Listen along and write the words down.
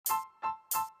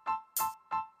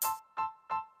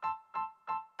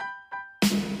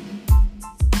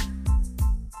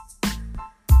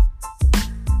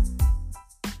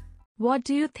What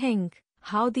do you think?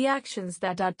 How the actions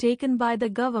that are taken by the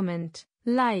government,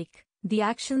 like the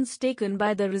actions taken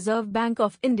by the Reserve Bank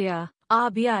of India,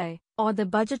 RBI, or the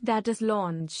budget that is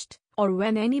launched, or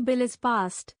when any bill is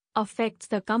passed, affects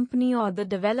the company or the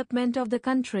development of the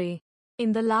country.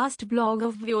 In the last blog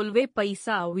of Vyolve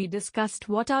Paisa, we discussed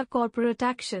what are corporate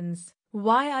actions,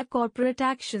 why our corporate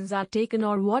actions are taken,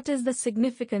 or what is the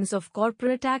significance of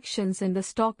corporate actions in the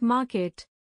stock market.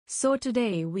 So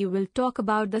today we will talk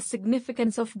about the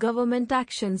significance of government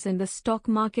actions in the stock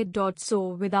market. So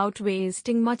without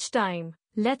wasting much time,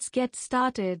 let's get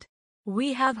started.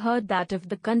 We have heard that if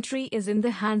the country is in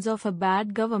the hands of a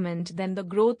bad government, then the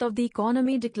growth of the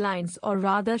economy declines, or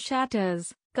rather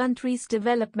shatters. Country's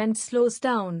development slows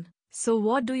down. So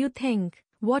what do you think?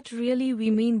 What really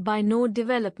we mean by no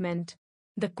development?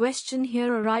 The question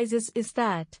here arises is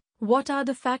that, what are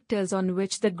the factors on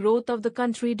which the growth of the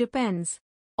country depends?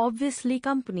 Obviously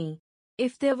company.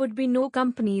 If there would be no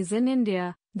companies in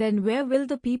India, then where will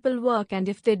the people work, and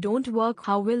if they don't work,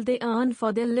 how will they earn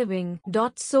for their living?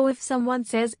 So if someone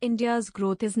says India's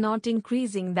growth is not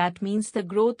increasing, that means the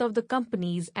growth of the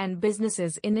companies and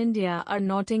businesses in India are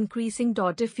not increasing.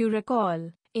 If you recall,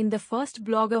 in the first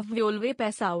blog of Vyolve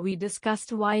Paisa we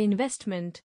discussed why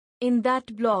investment. In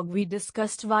that blog we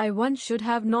discussed why one should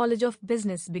have knowledge of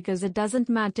business, because it doesn't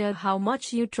matter how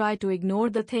much you try to ignore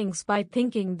the things by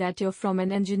thinking that you're from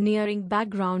an engineering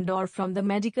background or from the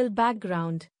medical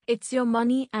background. It's your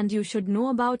money and you should know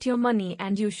about your money,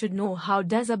 and you should know how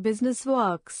does a business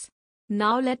works.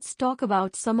 Now let's talk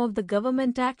about some of the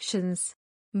government actions.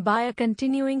 By a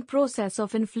continuing process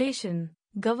of inflation,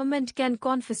 government can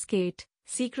confiscate,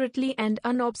 secretly and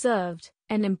unobserved,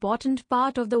 an important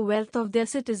part of the wealth of their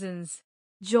citizens.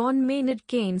 John Maynard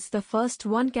Keynes, the first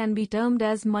one, can be termed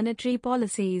as monetary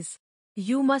policies.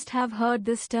 You must have heard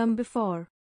this term before.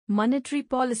 Monetary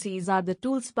policies are the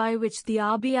tools by which the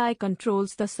RBI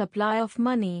controls the supply of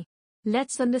money.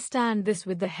 Let's understand this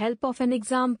with the help of an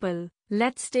example.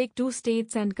 Let's take two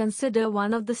states and consider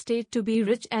one of the state to be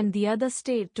rich and the other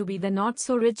state to be the not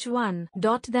so rich one.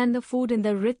 Then the food in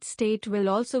the rich state will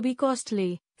also be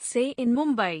costly, say in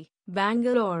Mumbai,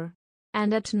 Bangalore.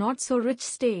 And at not so rich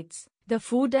states, the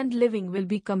food and living will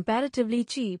be comparatively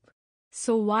cheap.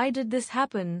 So why did this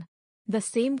happen? The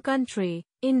same country,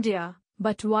 India,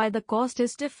 but why the cost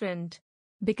is different?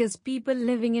 Because people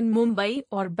living in Mumbai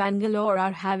or Bangalore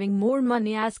are having more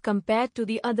money as compared to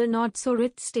the other not so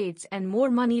rich states, and more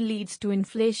money leads to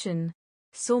inflation.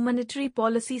 So monetary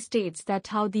policy states that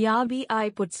how the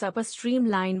RBI puts up a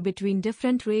streamline between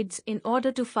different rates in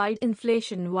order to fight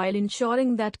inflation while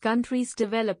ensuring that country's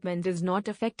development is not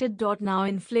affected. Now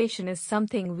inflation is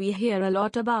something we hear a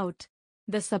lot about.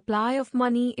 The supply of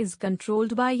money is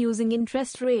controlled by using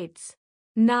interest rates.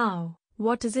 Now,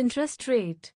 what is interest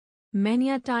rate? Many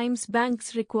a times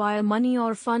banks require money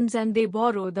or funds and they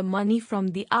borrow the money from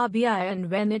the RBI, and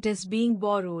when it is being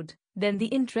borrowed, then the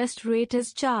interest rate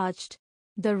is charged.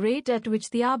 The rate at which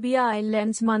the RBI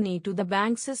lends money to the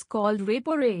banks is called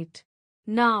repo rate.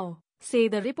 Now, say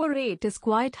the repo rate is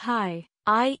quite high,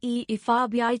 i.e. if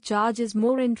RBI charges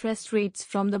more interest rates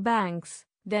from the banks,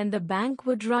 then the bank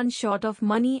would run short of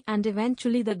money and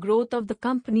eventually the growth of the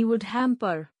company would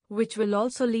hamper, which will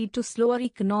also lead to slower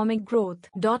economic growth.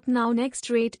 Now next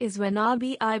rate is when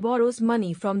RBI borrows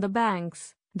money from the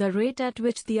banks. The rate at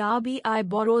which the RBI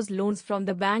borrows loans from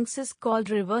the banks is called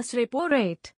reverse repo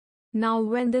rate. Now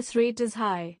when this rate is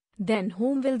high, then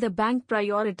whom will the bank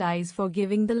prioritize for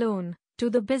giving the loan? To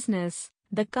the business,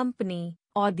 the company,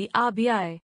 or the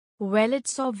RBI? Well,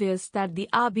 it's obvious that the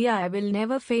RBI will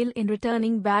never fail in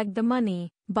returning back the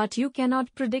money, but you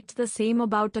cannot predict the same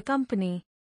about a company.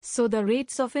 So the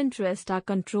rates of interest are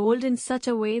controlled in such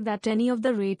a way that any of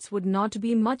the rates would not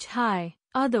be much high.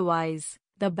 Otherwise,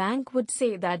 the bank would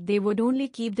say that they would only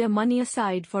keep their money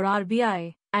aside for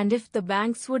RBI. And if the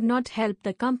banks would not help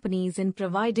the companies in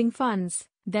providing funds,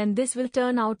 then this will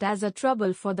turn out as a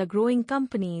trouble for the growing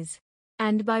companies.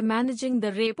 And by managing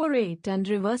the repo rate and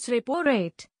reverse repo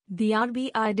rate, the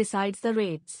RBI decides the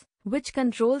rates, which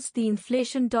controls the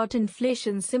inflation.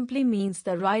 Inflation simply means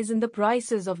the rise in the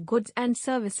prices of goods and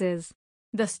services.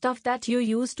 The stuff that you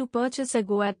used to purchase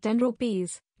ago at 10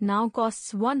 rupees now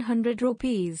costs 100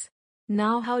 rupees.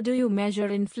 Now how do you measure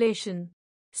inflation?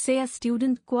 Say a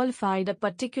student qualified a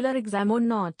particular exam or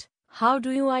not. How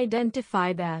do you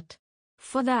identify that?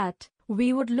 For that,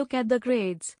 we would look at the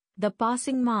grades, the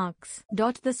passing marks.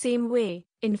 The same way,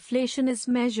 inflation is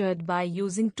measured by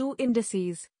using two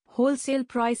indices, wholesale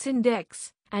price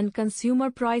index and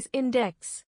consumer price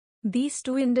index. These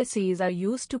two indices are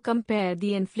used to compare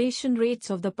the inflation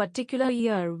rates of the particular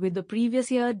year with the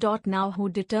previous year. Now, who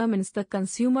determines the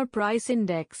Consumer Price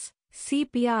Index,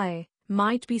 CPI?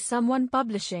 Might be someone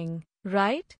publishing,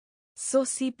 right? So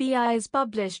CPI is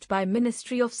published by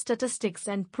Ministry of Statistics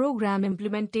and Program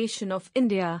Implementation of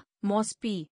India,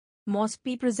 MOSPI.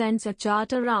 MOSPI presents a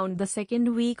chart around the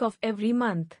second week of every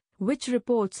month, which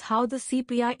reports how the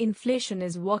CPI inflation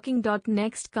is working.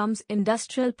 Next comes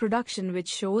industrial production, which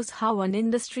shows how an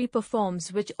industry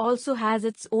performs, which also has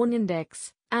its own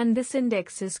index, and this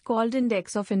index is called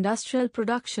Index of Industrial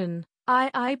Production,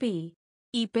 IIP.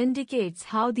 EAP indicates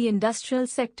how the industrial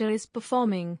sector is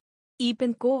performing. EAP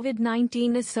in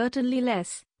COVID-19 is certainly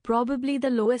less, probably the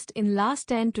lowest in last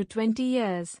 10 to 20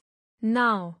 years.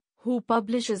 Now, who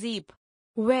publishes EAP?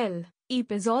 Well,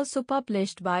 EAP is also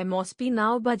published by MOSPI.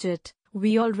 Now, budget.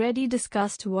 We already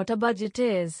discussed what a budget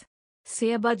is.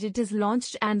 Say a budget is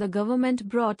launched and the government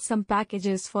brought some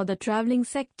packages for the traveling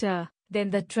sector, then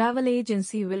the travel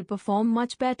agency will perform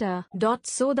much better.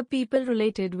 So the people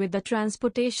related with the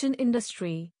transportation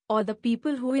industry, or the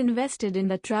people who invested in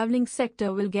the traveling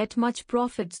sector, will get much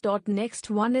profits. Next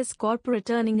one is corporate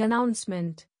earning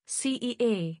announcement,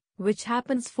 CEA, which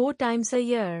happens 4 times a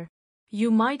year.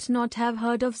 You might not have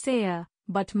heard of CEA,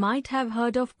 but might have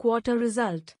heard of quarter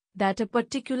result, that a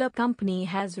particular company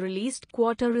has released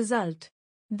quarter result.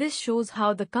 This shows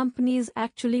how the company is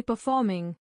actually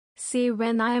performing. Say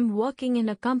when I am working in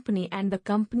a company and the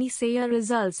company CEA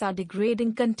results are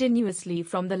degrading continuously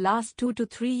from the last 2 to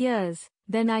 3 years,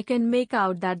 then I can make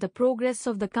out that the progress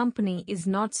of the company is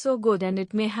not so good, and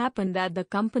it may happen that the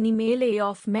company may lay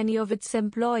off many of its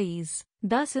employees.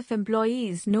 Thus, if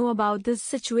employees know about this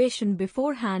situation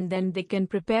beforehand, then they can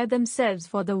prepare themselves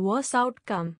for the worst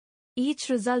outcome. Each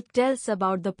result tells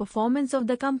about the performance of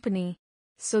the company.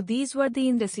 So these were the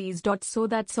indices. So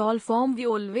that's all from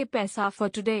Vyolve Paisa for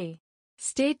today.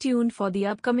 Stay tuned for the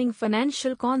upcoming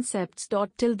financial concepts.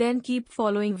 Till then, keep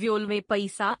following Vyolve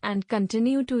Paisa and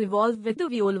continue to evolve with the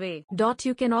Vyolve.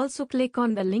 You can also click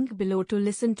on the link below to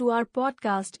listen to our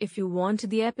podcast if you want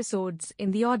the episodes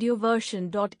in the audio version.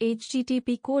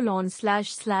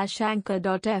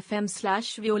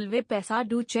 http://anchor.fm/Vyolve Paisa.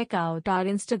 Do check out our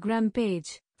Instagram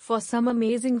page for some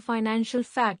amazing financial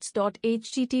facts.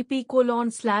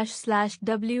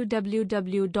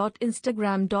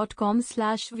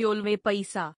 http://www.instagram.com/Vyolve Paisa.